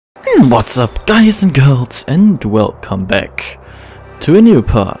What's up, guys and girls, and welcome back to a new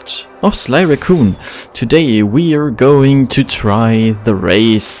part of Sly Raccoon. Today we are going to try the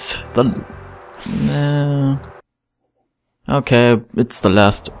race. Okay, it's the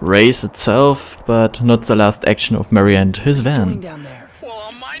last race itself, but not the last action of Mary and his van. Well,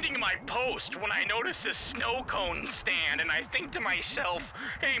 I'm minding my post when I notice a snow cone stand, and I think to myself,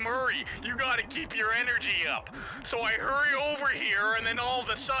 hey Murray, you gotta keep your energy up. So I hurry over here, and then all of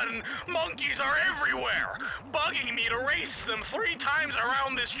a sudden, monkeys are everywhere, bugging me to race them 3 times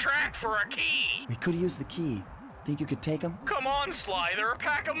around this track for a key. We could use the key. Think you could take them? Come on, Sly, they're a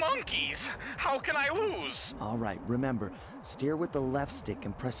pack of monkeys. How can I lose? Alright, remember, steer with the left stick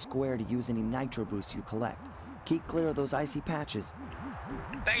and press square to use any nitro boosts you collect. Keep clear of those icy patches.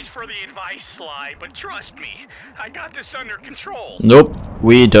 Thanks for the advice, Sly, but trust me, I got this under control. Nope,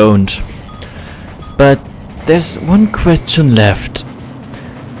 we don't. But there's one question left.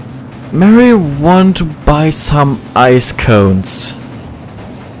 Mary want to buy some ice cones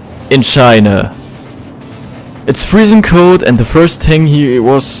in China. It's freezing cold, and the first thing he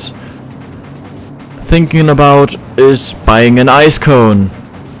was thinking about is buying an ice cone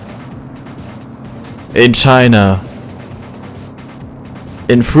in China.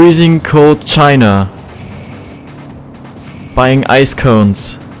 In freezing cold China. Buying ice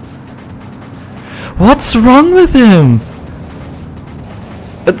cones. What's wrong with him?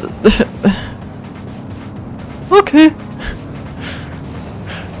 Okay.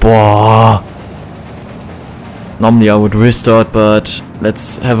 Boah. Normally I would restart, but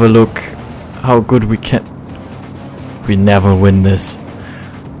let's have a look how good we can. We never win this.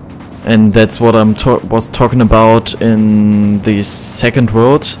 And that's what I was talking about in the second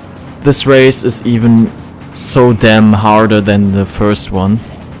world. This race is even so damn harder than the first one.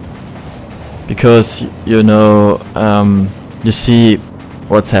 Because, you know, you see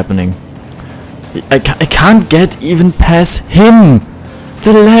what's happening. I can't get even past him!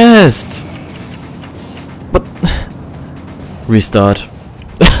 The last! But restart.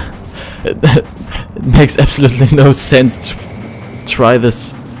 It makes absolutely no sense to try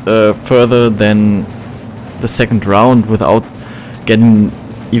this further than the second round without getting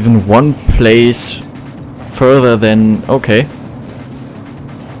even one place further than... Okay.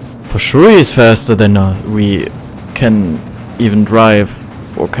 For sure he's faster than we can even drive.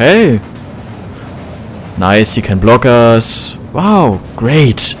 Okay. Nice, he can block us. Wow,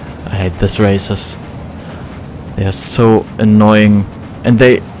 great. I hate these races. They are so annoying. And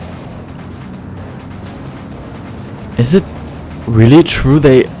they... Is it really true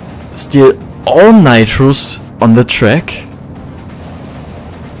they steal all nitros on the track?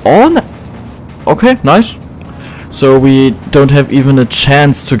 Okay, nice. So we don't have even a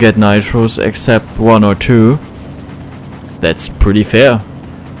chance to get nitros except 1 or 2. That's pretty fair.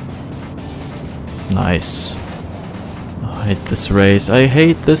 Nice. I hate this race. I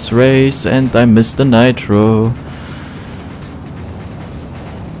hate this race, and I missed the nitro.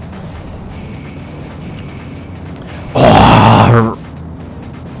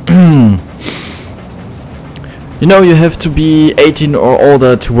 You know, you have to be 18 or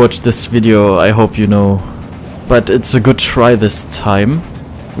older to watch this video, I hope you know. But it's a good try this time.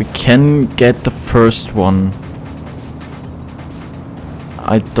 We can get the first one.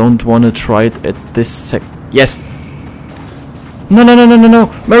 I don't want to try it at this Yes! No, no, no, no, no,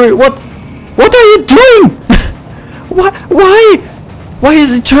 no! Mary, what? What are you doing? Why? Why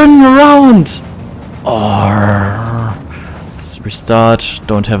is he turning around? Let's restart.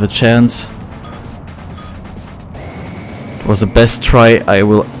 Don't have a chance. It was the best try I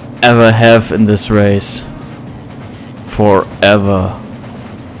will ever have in this race. Forever.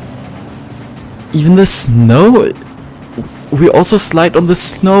 Even the snow. We also slide on the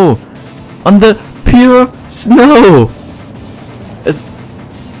snow. On the pure snow. It's...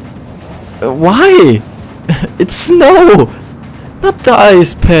 Why? It's snow. Not the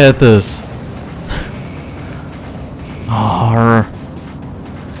ice paths.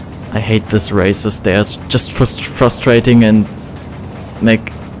 I hate these races. They are just frustrating and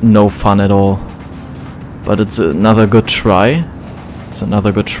make no fun at all. But it's another good try. It's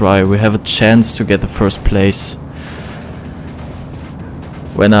another good try. We have a chance to get the first place.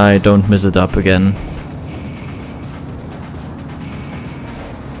 When I don't miss it up again.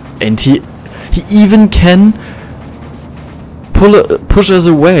 And he even can push us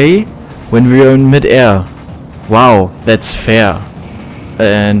away when we are in mid-air. Wow, that's fair.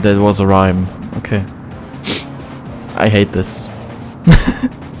 And that was a rhyme. Okay. I hate this.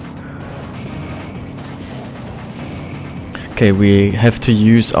 Okay, we have to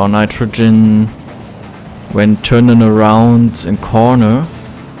use our nitrogen when turning around in corner.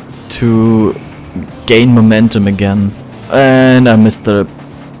 to gain momentum again. And I missed the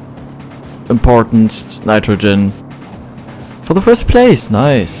important nitrogen for the first place.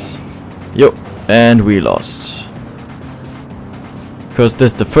 Nice. Yo, and we lost. Because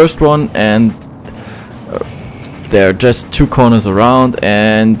this is the first one, and there are just 2 corners around,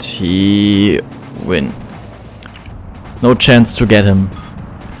 and he win. No chance to get him.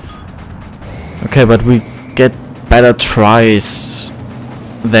 Okay, but we get better tries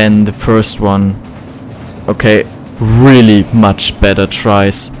than the first one. Okay, really much better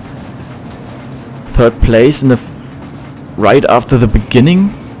tries. 3rd place in the right after the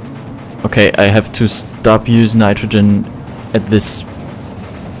beginning. Okay, I have to stop using nitrogen at this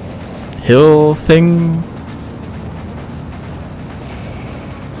hill thing.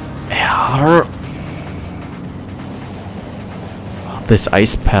 Oh, these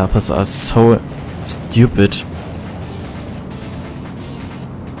ice paths are so stupid.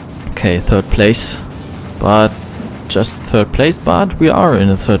 Okay, 3rd place, but just 3rd place, but we are in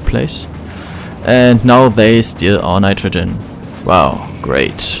the 3rd place. And now they steal our nitrogen. Wow,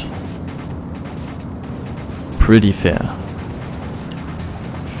 great. Pretty fair.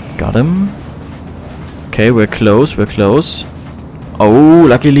 Got him. Okay, we're close, we're close. Oh,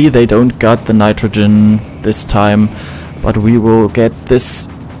 luckily they don't got the nitrogen this time, but we will get this.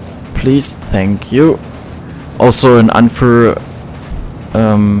 Please, thank you. Also an unfair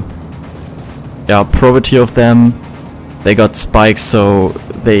probability of them. They got spikes, so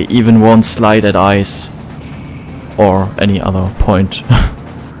they even won't slide at ice or any other point.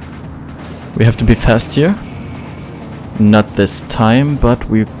 We have to be fast here. Not this time, but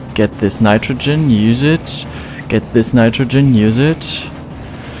we get this nitrogen, use it. Get this nitrogen, use it.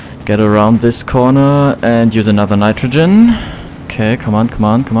 Get around this corner and use another nitrogen. Okay, come on, come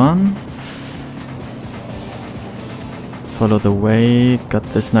on, come on. Follow the way, got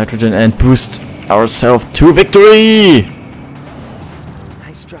this nitrogen and boost ourselves to victory!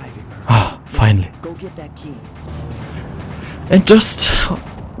 Nice driving. Ah, finally. Go get that key. And just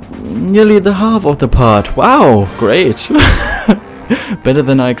nearly the half of the part. Wow, great. Better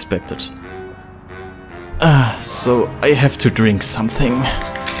than I expected. So I have to drink something.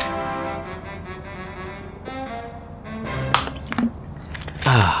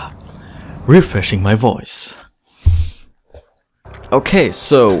 Refreshing my voice. Okay,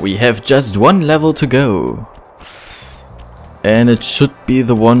 so we have just 1 level to go. And it should be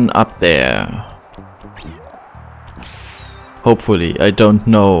the one up there. Hopefully. I don't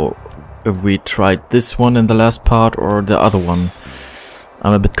know if we tried this one in the last part or the other one.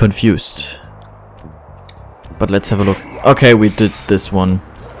 I'm a bit confused. But let's have a look. Okay, we did this one.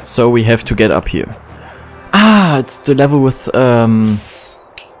 So we have to get up here. Ah, it's the level with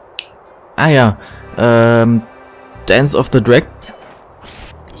Dance of the Dragon.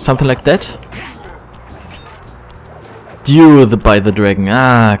 Something like that. By the Dragon.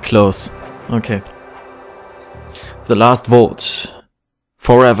 Ah, close. Okay. The last vault.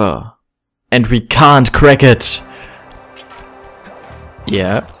 Forever. And we can't crack it.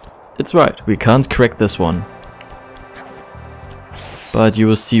 Yeah, it's right. We can't crack this one. But you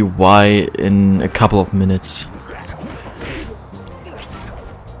will see why in a couple of minutes.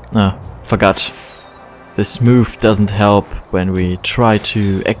 Ah, forgot. This move doesn't help when we try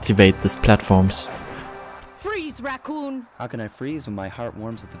to activate these platforms. Freeze, Raccoon! How can I freeze when my heart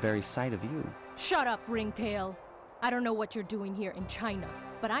warms at the very sight of you? Shut up, Ringtail. I don't know what you're doing here in China,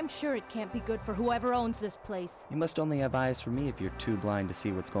 but I'm sure it can't be good for whoever owns this place. You must only have eyes for me if you're too blind to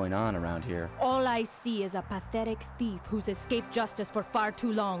see what's going on around here. All I see is a pathetic thief who's escaped justice for far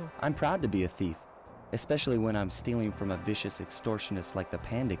too long. I'm proud to be a thief, especially when I'm stealing from a vicious extortionist like the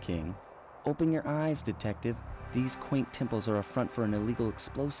Panda King. Open your eyes, detective. These quaint temples are a front for an illegal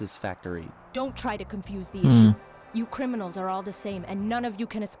explosives factory. Don't try to confuse the issue. You criminals are all the same, and none of you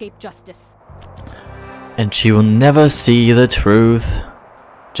can escape justice. And she will never see the truth.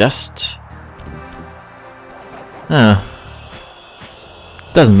 Just...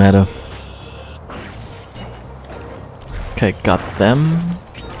 doesn't matter. Okay, got them.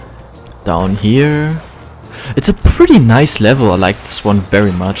 Down here. It's a pretty nice level. I like this one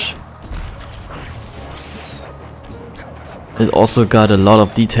very much. It also got a lot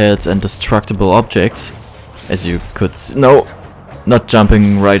of details and destructible objects. As you could see. No! Not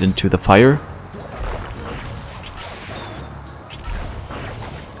jumping right into the fire.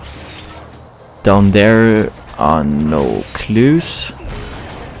 Down there are no clues.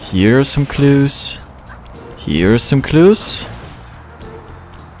 Here are some clues. Here are some clues.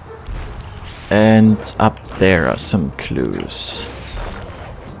 And up there are some clues.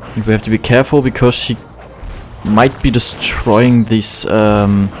 And we have to be careful because she might be destroying these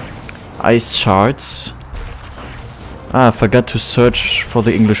Ice shards. Ah, I forgot to search for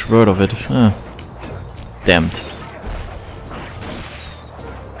the English word of it. Ah. Damned.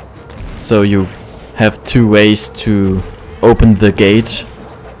 So you have two ways to open the gate.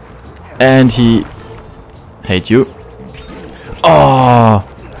 And he... hate you. Oh!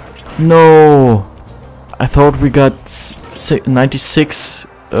 No! I thought we got 96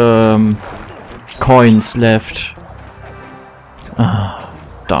 coins left. Ah,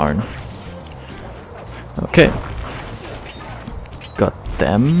 darn. Okay. Got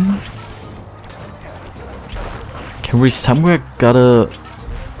them. Can we somewhere got a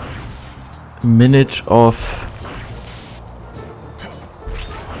minute of...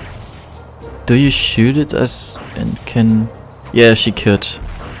 Do you shoot it as... and can... Yeah, she could.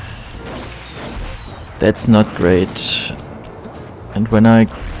 That's not great. And when I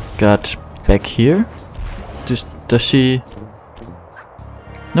got back here... Does she...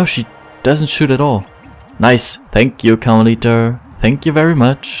 No, she doesn't shoot at all. Nice. Thank you, Count Leader. Thank you very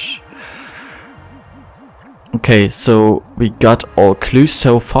much. Okay, so we got all clues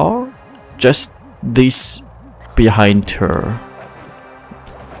so far. Just these behind her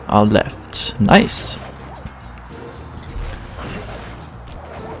are left. Nice.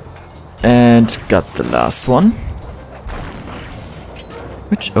 And got the last one,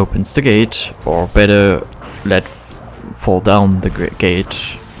 which opens the gate, or better, let fall down the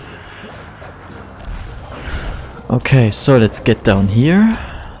gate. Okay, so let's get down here.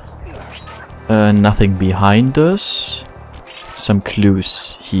 Nothing behind us. Some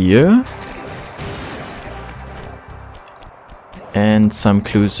clues here. And some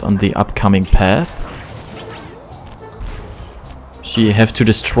clues on the upcoming path. She have to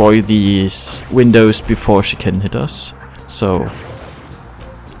destroy these windows before she can hit us. So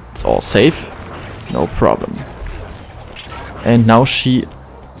it's all safe. No problem. And now she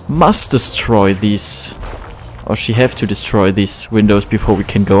must destroy these, or she have to destroy these windows before we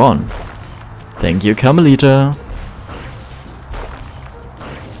can go on. Thank you, Carmelita.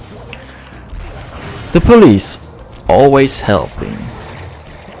 The police, always helping.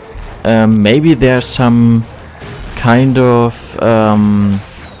 Maybe there's some kind of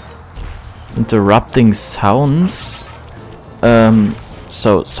interrupting sounds.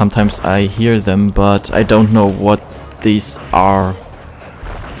 So sometimes I hear them, but I don't know what these are.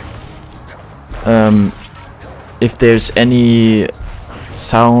 If there's any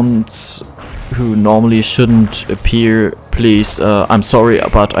sounds who normally shouldn't appear, please, I'm sorry,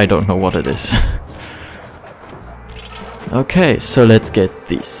 but I don't know what it is. Okay, so let's get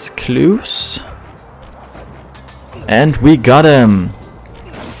these clues. And we got him!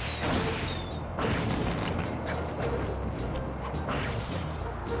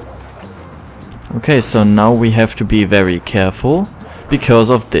 Okay, so now we have to be very careful because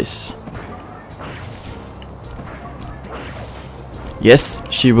of this. Yes,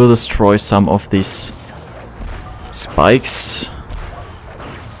 she will destroy some of these spikes.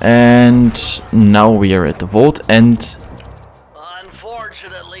 And now we are at the vault, and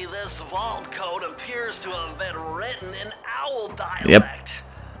unfortunately this vault code appears to have been written in owl dialect. Yep.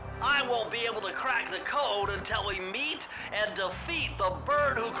 I won't be able to crack the code until we meet and defeat the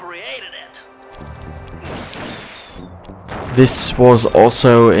bird who created it. this was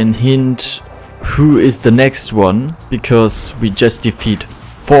also a hint who is the next one, because we just defeat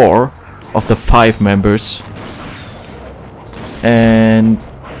 4 of the 5 members. And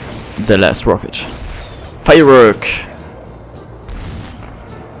the last rocket. Firework!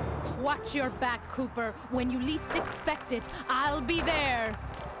 Watch your back, Cooper. When you least expect it, I'll be there.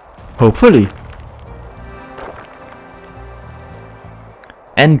 Hopefully.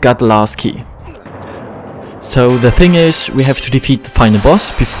 And got the last key. So the thing is, we have to defeat the final boss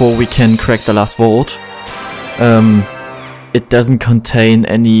before we can crack the last vault. It doesn't contain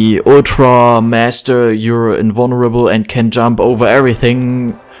any ultra master, you're invulnerable and can jump over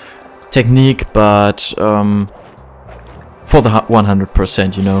everything technique, but for the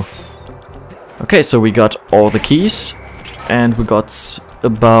 100%, you know. Okay, so we got all the keys and we got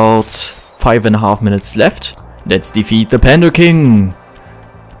about 5.5 minutes left. Let's defeat the Panda King!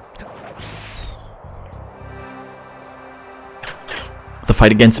 The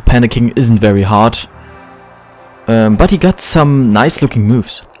fight against the Panda King isn't very hard. But he got some nice looking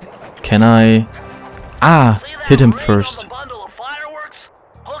moves. Can I... Ah, hit him first.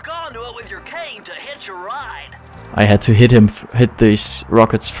 I had to hit these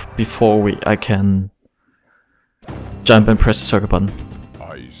rockets before I can jump and press the circle button.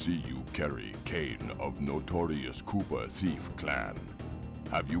 I see you carry Kane of notorious Cooper Thief clan.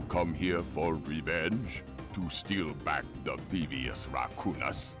 Have you come here for revenge? to steal back the Thievius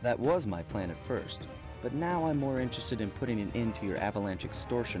Raccoonus. That was my plan at first, but now I'm more interested in putting an end to your avalanche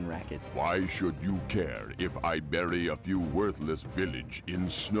extortion racket. Why should you care if I bury a few worthless village in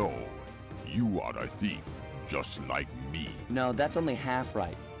snow? You are a thief, just like me. No, that's only half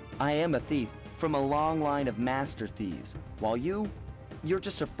right. I am a thief from a long line of master thieves, while you're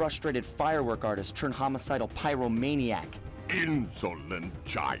just a frustrated firework artist turned homicidal pyromaniac. Insolent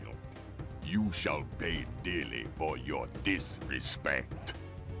child. You shall pay dearly for your disrespect.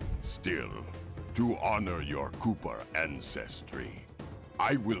 Still, to honor your Cooper ancestry,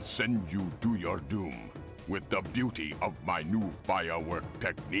 I will send you to your doom with the beauty of my new firework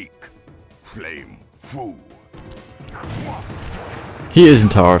technique, Flame Fu. He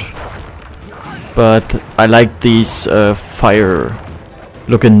isn't hard, but I like these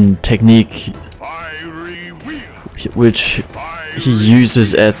fire-looking technique Fiery wheel. which he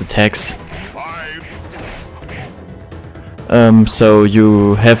uses as attacks. So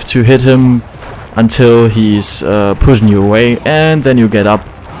you have to hit him until he's pushing you away, and then you get up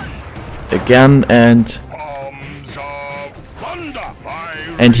again, and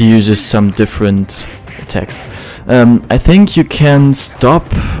he uses some different attacks. I think you can stop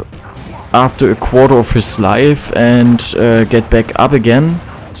after a quarter of his life and get back up again,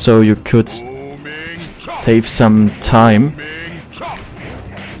 so you could save some time,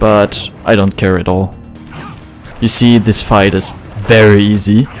 but I don't care at all. You see, this fight is very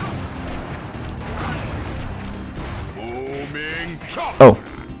easy. Oh,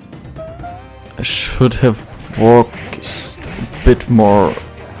 I should have walked a bit more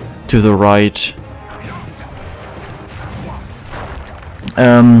to the right.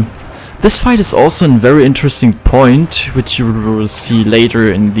 This fight is also a very interesting point, which you will see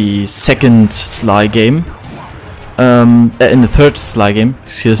later in the second Sly game. In the third Sly game,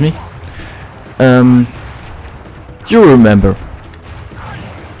 excuse me. You remember.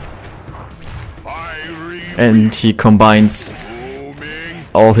 And he combines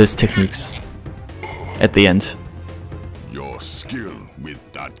all his techniques at the end. Your skill with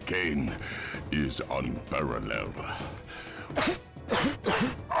that cane is unparalleled.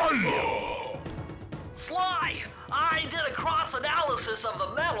 Sly, I did a cross-analysis of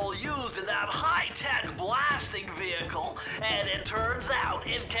the metal used in that high-tech blasting vehicle, and it turns out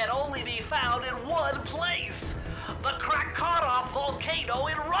it can only be found in one place. The Krakatov volcano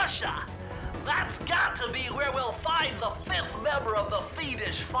in Russia. That's got to be where we'll find the 5th member of the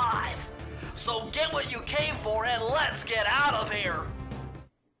Fiendish Five. So get what you came for and let's get out of here.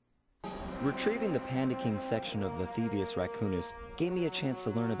 Retrieving the Panda King section of the Thievius Raccoonus gave me a chance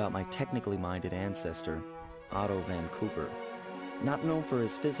to learn about my technically minded ancestor, Otto Van Cooper. Not known for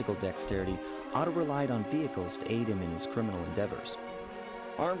his physical dexterity, Otto relied on vehicles to aid him in his criminal endeavors.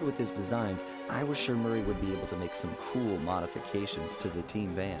 Armed with his designs, I was sure Murray would be able to make some cool modifications to the team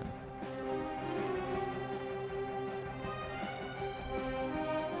van.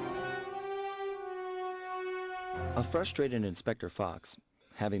 A frustrated Inspector Fox,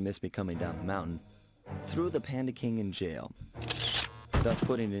 having missed me coming down the mountain, threw the Panda King in jail, thus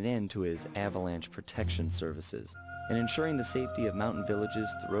putting an end to his avalanche protection services and ensuring the safety of mountain villages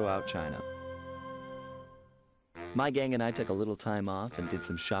throughout China. My gang and I took a little time off and did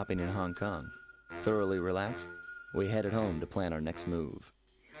some shopping in Hong Kong. Thoroughly relaxed, we headed home to plan our next move.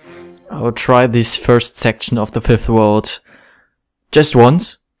 I'll try this first section of the 5th world just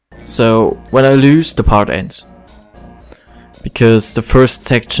once, so when I lose, the part ends. Because the first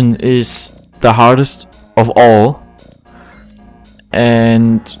section is the hardest of all,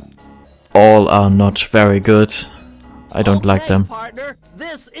 and all are not very good. I don't like them. Partner,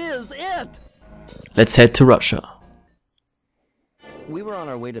 this is it. Let's head to Russia. We were on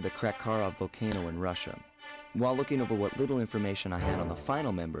our way to the Krakatov volcano in Russia. While looking over what little information I had on the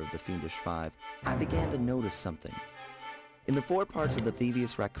final member of the Fiendish Five, I began to notice something. In the 4 parts of the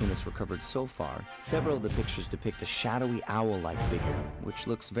Thievius Raccoonus recovered so far, several of the pictures depict a shadowy owl-like figure, which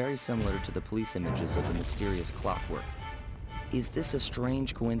looks very similar to the police images of the mysterious clockwork. Is this a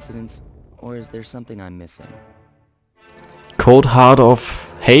strange coincidence, or is there something I'm missing? Cold Heart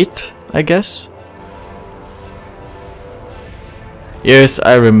of Hate, I guess? Yes,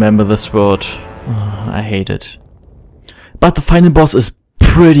 I remember this word. I hate it. But the final boss is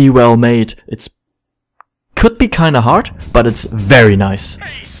pretty well made. It's could be kinda hard, but it's very nice.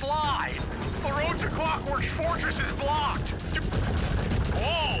 Hey, Sly! The road to Clockwork's fortress is blocked!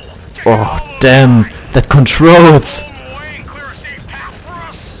 Whoa! Oh, damn! That controls!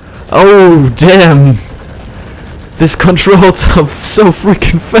 Oh, damn! This controls are so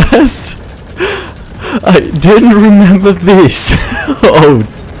freaking fast! I didn't remember this! Oh,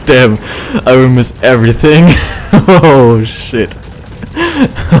 Damn, I will miss everything. Oh shit.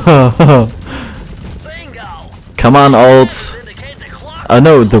 Bingo! Come on, Alt. Indicate the clock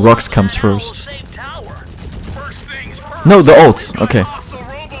No, the rocks comes first. safe tower. First things first. No, the Alts. Okay. Hostile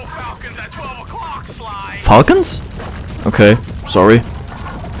Robo-Falcons at 12 o'clock, Sly. Falcons? Okay, sorry.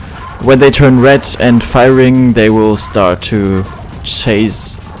 When they turn red and firing, they will start to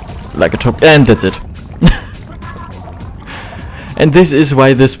chase like a top. And that's it. And this is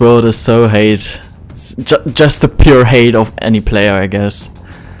why this world is so hate. Just the pure hate of any player, I guess.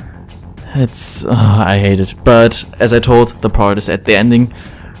 It's... I hate it. But as I told, the part is at the ending.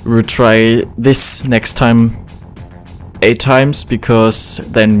 We'll try this next time 8 times, because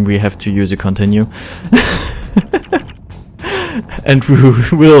then we have to use a continue. And we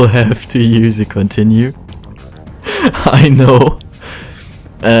will have to use a continue. I know.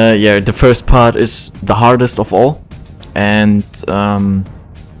 Yeah, the first part is the hardest of all. And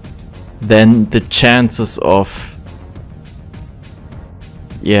then the chances of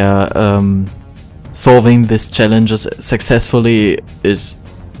solving these challenges successfully is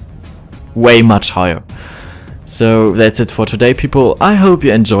way much higher. So that's it for today, people. I hope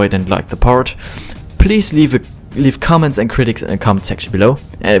you enjoyed and liked the part. Please leave comments and critics in the comment section below.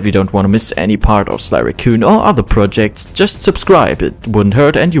 And if you don't want to miss any part of Sly Raccoon or other projects, just subscribe. It wouldn't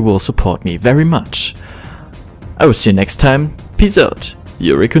hurt and you will support me very much. I will see you next time. Peace out.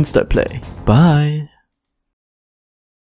 Your Raccoon Style Play. Bye.